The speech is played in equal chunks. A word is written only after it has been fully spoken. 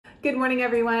Good morning,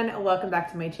 everyone. Welcome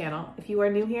back to my channel. If you are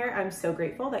new here, I'm so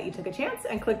grateful that you took a chance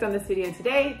and clicked on this video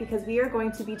today because we are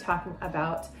going to be talking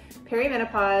about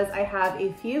perimenopause. I have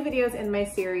a few videos in my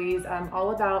series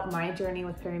all about my journey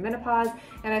with perimenopause,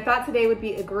 and I thought today would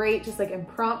be a great, just like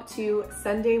impromptu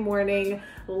Sunday morning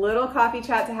little coffee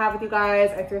chat to have with you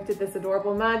guys. I thrifted this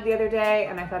adorable mug the other day,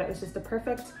 and I thought it was just a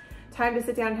perfect time to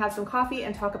sit down and have some coffee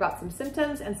and talk about some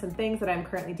symptoms and some things that I'm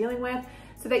currently dealing with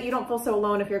so that you don't feel so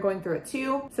alone if you're going through it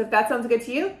too. So if that sounds good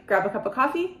to you, grab a cup of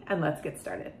coffee and let's get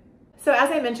started. So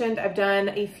as I mentioned, I've done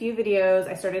a few videos.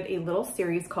 I started a little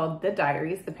series called The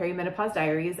Diaries, the Perimenopause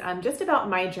Diaries, just about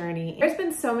my journey. There's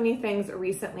been so many things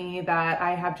recently that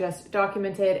I have just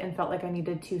documented and felt like I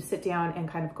needed to sit down and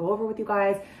kind of go over with you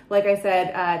guys. Like I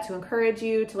said, to encourage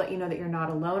you, to let you know that you're not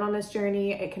alone on this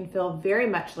journey. It can feel very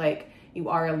much like you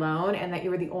are alone and that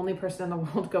you are the only person in the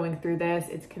world going through this.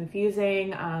 It's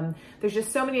confusing. There's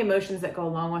just so many emotions that go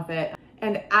along with it.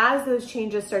 And as those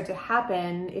changes start to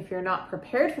happen, if you're not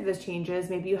prepared for those changes,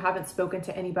 maybe you haven't spoken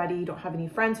to anybody, you don't have any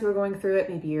friends who are going through it,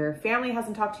 maybe your family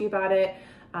hasn't talked to you about it,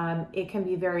 it can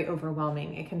be very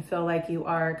overwhelming. It can feel like you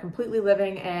are completely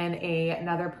living in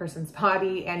another person's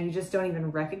body and you just don't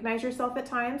even recognize yourself at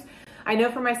times. I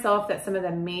know for myself that some of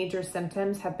the major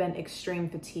symptoms have been extreme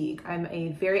fatigue. I'm a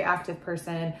very active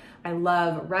person. I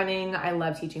love running. I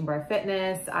love teaching bar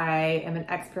fitness. I am an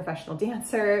ex-professional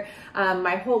dancer.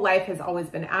 My whole life has always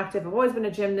been active. I've always been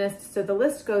a gymnast. So the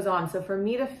list goes on. So for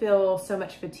me to feel so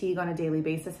much fatigue on a daily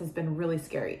basis has been really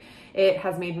scary. It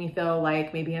has made me feel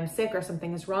like maybe I'm sick or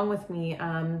something is wrong with me.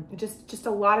 Just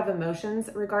a lot of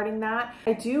emotions regarding that.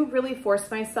 I do really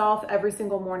force myself every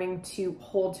single morning to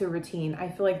hold to a routine. I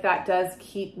feel like that does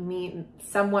keep me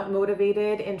somewhat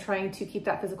motivated in trying to keep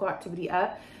that physical activity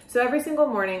up. So every single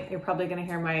morning, you're probably gonna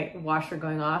hear my washer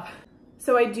going off.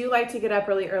 So I do like to get up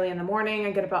really early in the morning.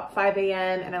 I get about 5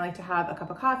 a.m. and I like to have a cup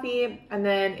of coffee. And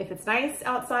then if it's nice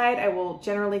outside, I will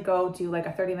generally go do like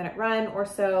a 30-minute run or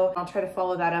so. I'll try to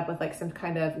follow that up with like some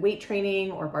kind of weight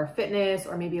training or bar fitness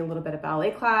or maybe a little bit of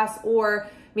ballet class or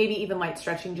maybe even light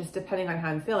stretching, just depending on how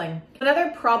I'm feeling.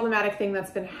 Another problematic thing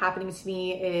that's been happening to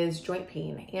me is joint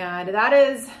pain. And that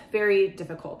is very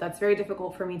difficult. That's very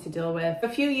difficult for me to deal with. A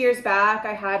few years back,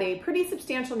 I had a pretty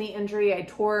substantial knee injury. I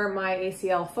tore my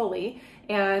ACL fully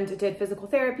and did physical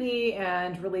therapy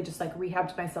and really just like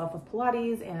rehabbed myself with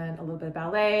Pilates and a little bit of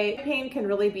ballet. Pain can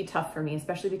really be tough for me,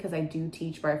 especially because I do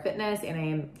teach bar fitness and I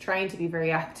am trying to be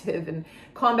very active and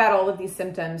combat all of these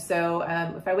symptoms. So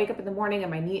if I wake up in the morning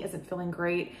and my knee isn't feeling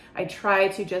great, I try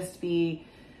to just be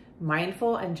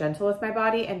mindful and gentle with my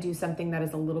body and do something that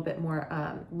is a little bit more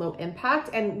low impact.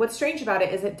 And what's strange about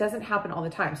it is it doesn't happen all the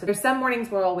time. So there's some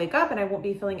mornings where I'll wake up and I won't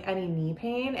be feeling any knee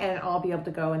pain and I'll be able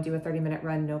to go and do a 30-minute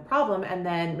run, no problem. And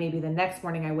then maybe the next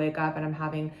morning I wake up and I'm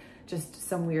having just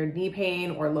some weird knee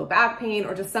pain or low back pain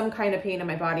or just some kind of pain in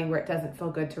my body where it doesn't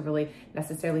feel good to really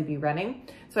necessarily be running.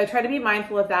 So I try to be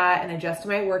mindful of that and adjust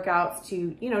my workouts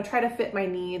to, try to fit my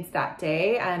needs that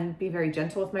day and be very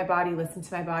gentle with my body, listen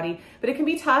to my body. But it can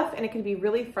be tough and it can be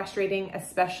really frustrating,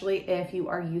 especially if you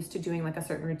are used to doing like a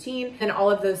certain routine and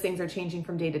all of those things are changing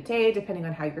from day to day, depending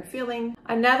on how you're feeling.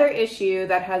 Another issue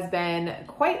that has been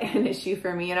quite an issue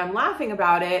for me, and I'm laughing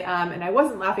about it, and I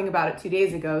wasn't laughing about it 2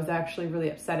 days ago, I was actually really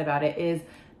upset about it, is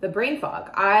the brain fog.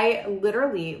 I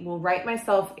literally will write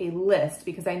myself a list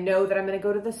because I know that I'm gonna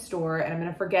go to the store and I'm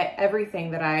gonna forget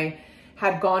everything that I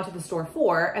had gone to the store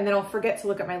for, and then I'll forget to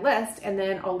look at my list, and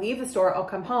then I'll leave the store, I'll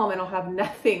come home and I'll have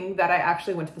nothing that I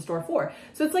actually went to the store for.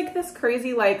 So it's like this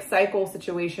crazy like cycle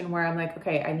situation where I'm like,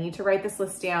 okay, I need to write this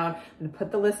list down. I'm gonna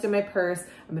put the list in my purse.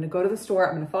 I'm gonna go to the store.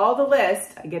 I'm gonna follow the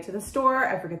list. I get to the store.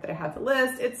 I forget that I have the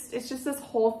list. It's just this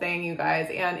whole thing, you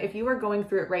guys. And if you are going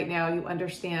through it right now, you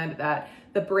understand that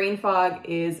the brain fog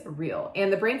is real.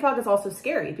 And the brain fog is also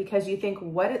scary because you think,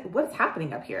 what's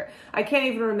happening up here? I can't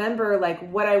even remember like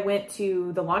what I went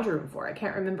to the laundry room for. I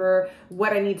can't remember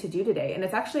what I need to do today. And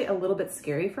it's actually a little bit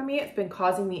scary for me. It's been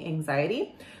causing me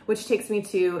anxiety, which takes me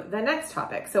to the next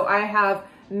topic. So I have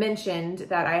mentioned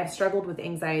that I have struggled with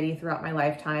anxiety throughout my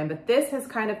lifetime, but this has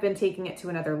kind of been taking it to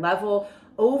another level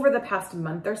over the past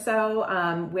month or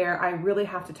so, where I really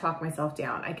have to talk myself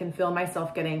down. I can feel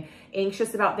myself getting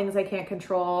anxious about things I can't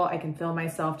control. I can feel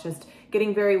myself just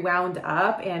getting very wound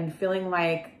up and feeling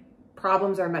like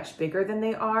problems are much bigger than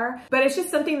they are. But it's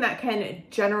just something that can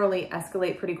generally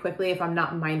escalate pretty quickly if I'm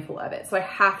not mindful of it. So I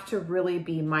have to really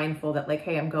be mindful that like,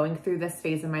 hey, I'm going through this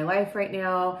phase in my life right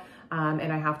now.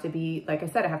 And I have to be, like I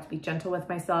said, I have to be gentle with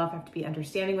myself. I have to be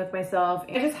understanding with myself.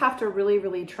 I just have to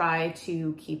really try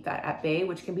to keep that at bay,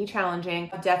 which can be challenging.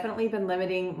 I've definitely been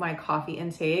limiting my coffee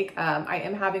intake. I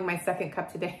am having my second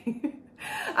cup today.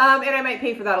 And I might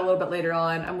pay for that a little bit later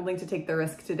on. I'm willing to take the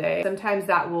risk today. Sometimes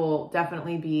that will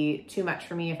definitely be too much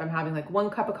for me. If I'm having like 1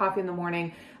 cup of coffee in the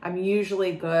morning, I'm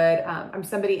usually good. I'm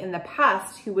somebody in the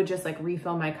past who would just like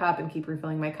refill my cup and keep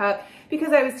refilling my cup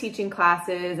because I was teaching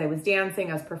classes, I was dancing,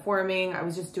 I was performing, I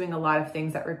was just doing a lot of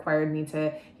things that required me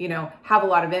to, you know, have a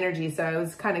lot of energy. So I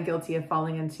was kind of guilty of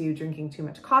falling into drinking too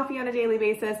much coffee on a daily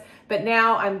basis. But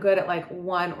now I'm good at like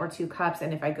 1 or 2 cups.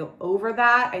 And if I go over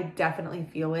that, I definitely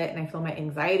feel it. And I feel my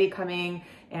anxiety coming,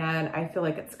 and I feel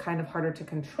like it's kind of harder to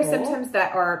control. Symptoms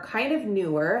that are kind of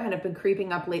newer and have been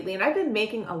creeping up lately. And I've been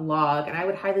making a log, and I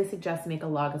would highly suggest make a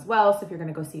log as well. So if you're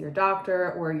going to go see your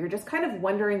doctor, or you're just kind of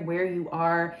wondering where you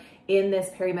are in this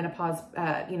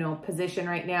perimenopause, you know, position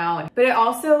right now. But it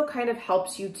also kind of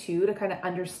helps you too to kind of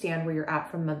understand where you're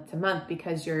at from month to month,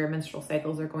 because your menstrual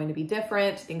cycles are going to be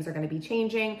different. Things are going to be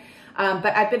changing.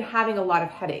 But I've been having a lot of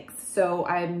headaches. So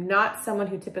I'm not someone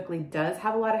who typically does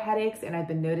have a lot of headaches. And I've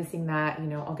been noticing that, you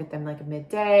know, I'll get them like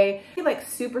midday, like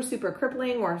super, super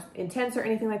crippling or intense or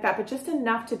anything like that, but just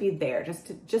enough to be there,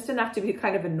 just enough to be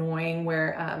kind of annoying,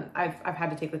 where I've had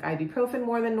to take like ibuprofen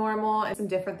more than normal and some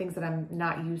different things that I'm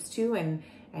not used to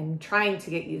and trying to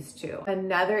get used to.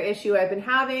 Another issue I've been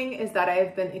having is that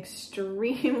I've been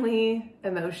extremely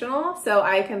emotional. So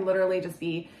I can literally just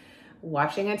be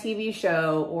watching a TV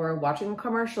show or watching a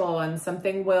commercial, and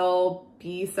something will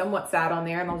be somewhat sad on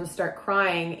there, and I'll just start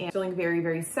crying and feeling very,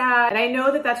 very sad. And I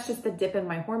know that that's just the dip in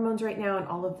my hormones right now and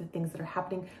all of the things that are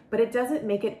happening, but it doesn't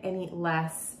make it any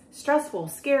less stressful,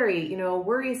 scary, you know,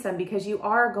 worrisome, because you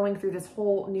are going through this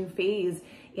whole new phase,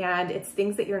 and it's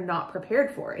things that you're not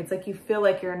prepared for. It's like you feel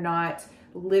like you're not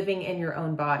living in your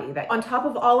own body. That on top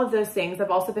of all of those things,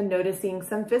 I've also been noticing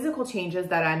some physical changes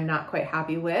that I'm not quite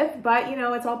happy with, but you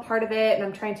know, it's all part of it, and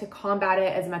I'm trying to combat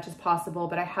it as much as possible.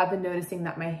 But I have been noticing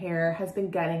that my hair has been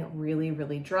getting really,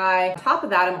 really dry. On top of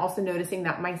that, I'm also noticing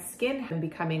that my skin has been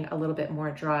becoming a little bit more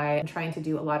dry. I'm trying to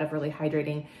do a lot of really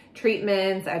hydrating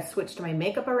treatments. I've switched my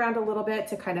makeup around a little bit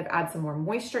to kind of add some more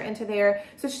moisture into there.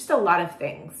 So it's just a lot of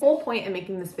things. The whole point in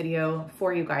making this video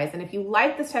for you guys, and if you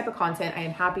like this type of content, I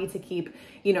am happy to keep,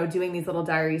 you know, doing these little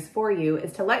diaries for you,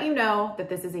 is to let you know that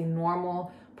this is a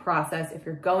normal process. If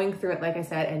you're going through it, like I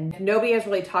said, and nobody has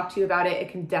really talked to you about it, it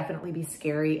can definitely be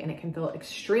scary and it can feel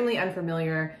extremely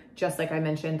unfamiliar, just like I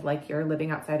mentioned, like you're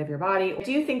living outside of your body. I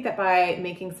do think that by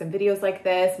making some videos like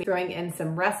this, throwing in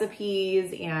some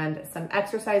recipes and some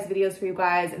exercise videos for you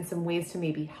guys and some ways to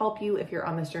maybe help you if you're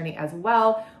on this journey as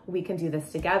well, we can do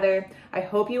this together. I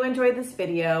hope you enjoyed this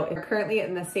video. If you're currently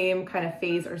in the same kind of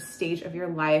phase or stage of your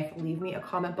life, leave me a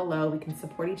comment below. We can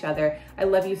support each other. I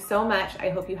love you so much. I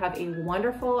hope you have a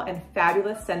wonderful and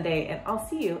fabulous Sunday, and I'll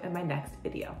see you in my next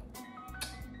video.